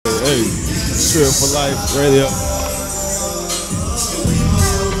Hey, Str8 Lace Radio.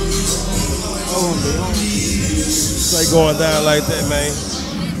 Stay going down like that, man.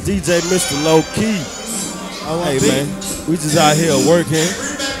 DJ Mr Lokey. Hey, man, we just out here working,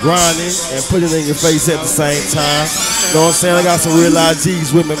 grinding, and putting it in your face at the same time. You know what I'm saying? I got some real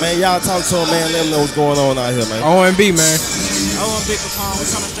IGs with me, man. Y'all talk to them, man. Let them know what's going on out here, man. O&B, man. O&B Capone, we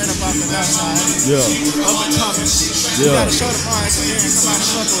coming straight up off the left side. Yeah. Up and coming. Yeah. You gotta show the parts here and come out and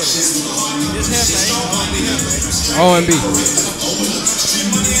fuck with it. This Hefe, O&B Hefe. O&B.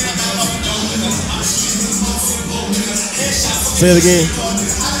 Say it again.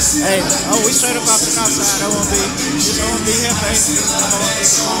 Hey, we straight up off the north side, O&B. This O&B Hefe, O&B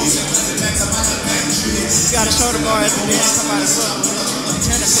Capone. You gotta show the bar at the end, come out and fuck with it.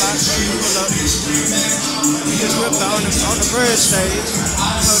 10 o'clock, pull up. We just ripped on the bridge stage.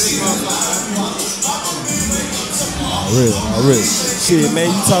 So this Really. Shit,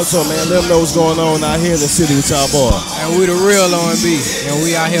 man, you talk to them, man. Let them know what's going on out here in the city with y'all boy. And we the real O&B, and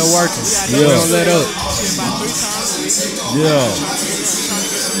we out here working. We don't let up. About 3 times a week. Yeah. Trying to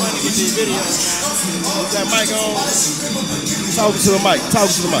get some money, get these videos, man. That mic on. Talking to the mic.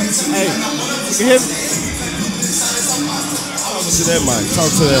 Talking to the mic. Hey, you can hear me? Talk to that mic.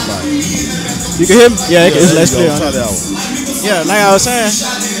 Talk to that mic. You can hear me? Yeah, it's less clear. Try that one. Yeah, like I was saying,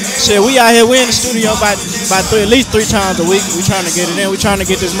 shit, we out here, we in the studio at least 3 times a week. We trying to get it in. We trying to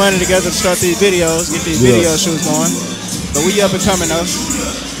get this money together to start these videos, get these video shoots going. But we up and coming though.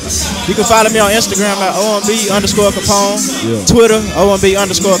 You can follow me on Instagram at O&B_Capone. Yeah. Twitter,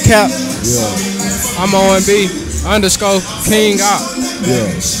 O&B_Cap. Yeah. I'm O&B_King Op.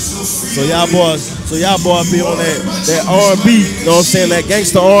 Yeah. So y'all boys be on that R&B, you know what I'm saying? That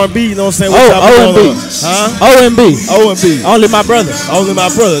gangster R&B, you know what I'm saying? What y'all be O&B. Huh? O&B. Only my brother. Only my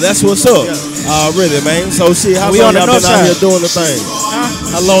brother. That's what's up. Really, man. So shit, how long y'all been out here doing the thing?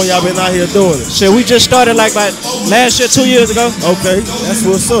 How long y'all been out here doing it? Shit, we just started like last year, 2 years ago. Okay, that's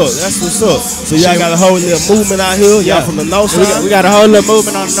what's up. That's what's up. So y'all got a whole little movement out here. Y'all from the north side? We got a whole little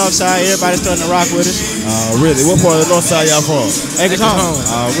movement on the north side. Everybody's starting to rock with us. Really? What part of the north side y'all from? Acres Home.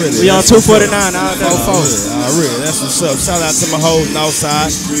 Really? We on 249 out there. Really? That's what's up. Shout out to my whole north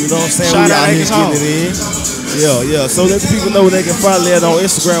side. You know what I'm saying? Shout we out out here Home. getting it in. Yeah. So let the people know they can follow that on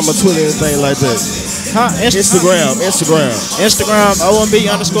Instagram or Twitter, anything like that. Instagram,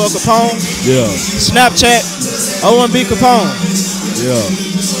 O&B_Capone. Yeah. Snapchat, O&B Capone. Yeah.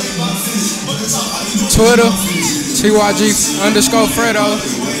 Twitter, TYG_Fredo.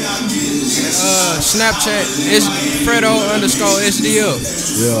 Snapchat, it's Fredo_SDL.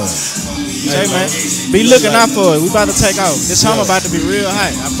 Yeah. Hey man, be looking out for it. We about to take off. This summer about to be real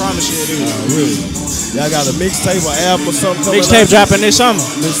hot. I promise you it is. Really? Y'all got a mixtape or album or something coming Mixtape dropping this summer.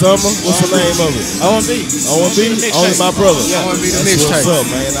 This summer? What's the name of it? O&B. O&B? Only my brother. Yeah. O&B the That's mixtape. what's up,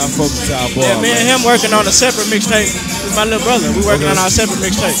 man. I fuck with y'all boys. Yeah, me and him working on a separate mixtape. With my little brother. We working on our separate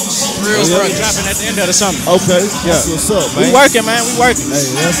mixtape. Real We'll be brother. dropping at the end of the summer. Okay. That's what's up, man. We working, man. We working. Hey,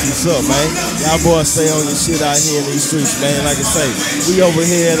 that's what's up, man. Y'all boys stay on your shit out here in these streets, man. Like I say, we over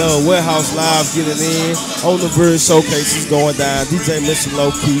here at Warehouse Live getting in. On the Bird Showcases going down. DJ Mr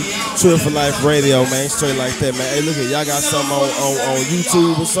Lokey, Str8 Lace Radio, man. Straight like that, man. Hey, look at y'all got something on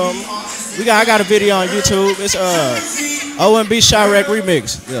YouTube or something? I got a video on YouTube. It's O&B Chirac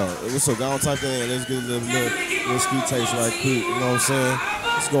remix. Yeah, what's up? Go on, type that in. Let's get a little street taste right quick. You know what I'm saying?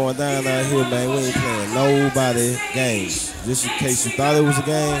 It's going down out here, man. We ain't playing nobody games. Just in case you thought it was a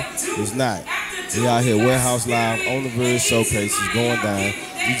game, it's not. We out here, Warehouse Live, on the Bird Showcases going down.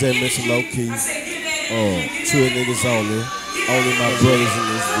 DJ Mr Lokey, True niggas only my brothers in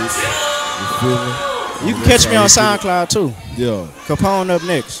this bitch. You feel me? You can catch me on SoundCloud too. Yeah. Capone up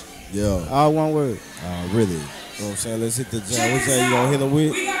next. Yeah. All one word. Really? You know what I'm saying? Let's hit the jam. What jam you gonna hit them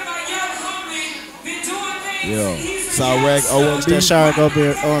with? Yeah. Chirac, O&B. That Chirac O&B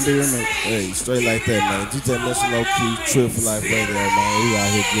remix. Hey, straight like that, man. DJ Mr Lokey, Str8 Lace Radio, man. We out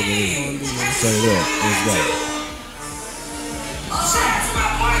here getting it in. Straight up. Let's go.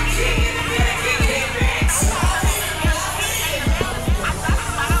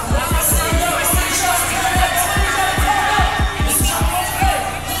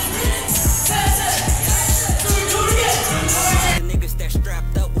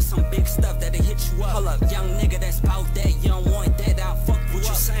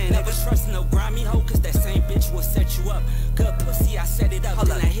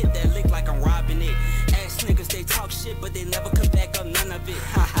 But they never come back up, none of it.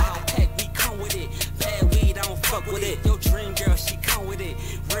 Pack, we come with it. Bad weed, I don't fuck with it. Your dream girl, she come with it.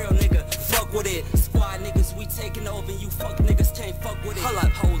 Real nigga, fuck with it. Squad niggas, we taking over, and you fuck niggas can't fuck with it.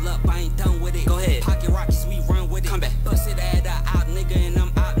 Hold up, I ain't done with it. Go ahead. Pocket rockets, we run with it. Come back. Bust it at a out nigga, and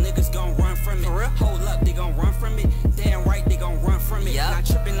I'm out nigga.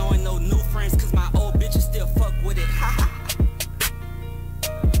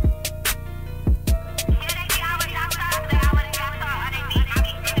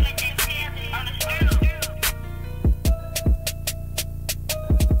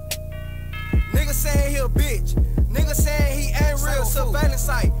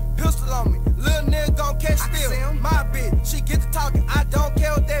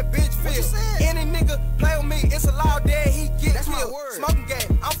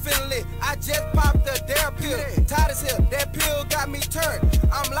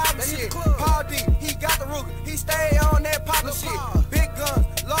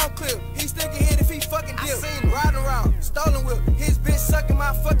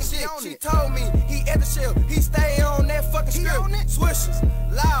 it. She told me he at the shell. He stay on that fucking script. Swishers,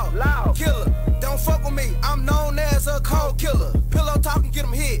 loud, killer. Don't fuck with me. I'm known as a cold killer. Pillow talking, get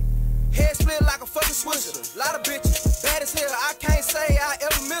him hit. Head split like a fucking swisher. Lot of bitches, bad as hell. I can't say I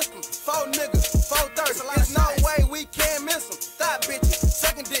ever missed them. 4 niggas, 430. There's no way we can miss them. Thought bitches,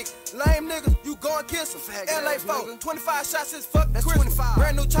 sucking dick. Lame niggas, you go and kiss them. LA 4, 25 shots is fucking Christmas.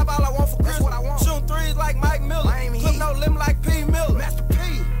 Brand new chop, all I want for Christmas. What I want. Shooting threes like Mike Miller. Clip no limb like P. Miller. Master P.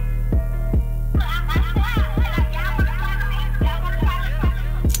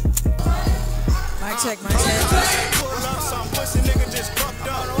 Mic check, mic check. Pull up some pussy nigga just fucked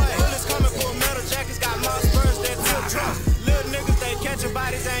up. Bullets coming for metal jackets, got my spurs that tilt truck. Little niggas, they catching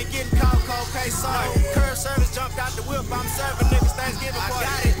bodies, ain't getting caught, cold case sorry. Curb service jumped out the whip, I'm serving niggas Thanksgiving party. I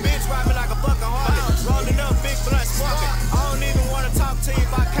got it, bitch ride me like a fucking Harley. Rolling up big blunt sparking.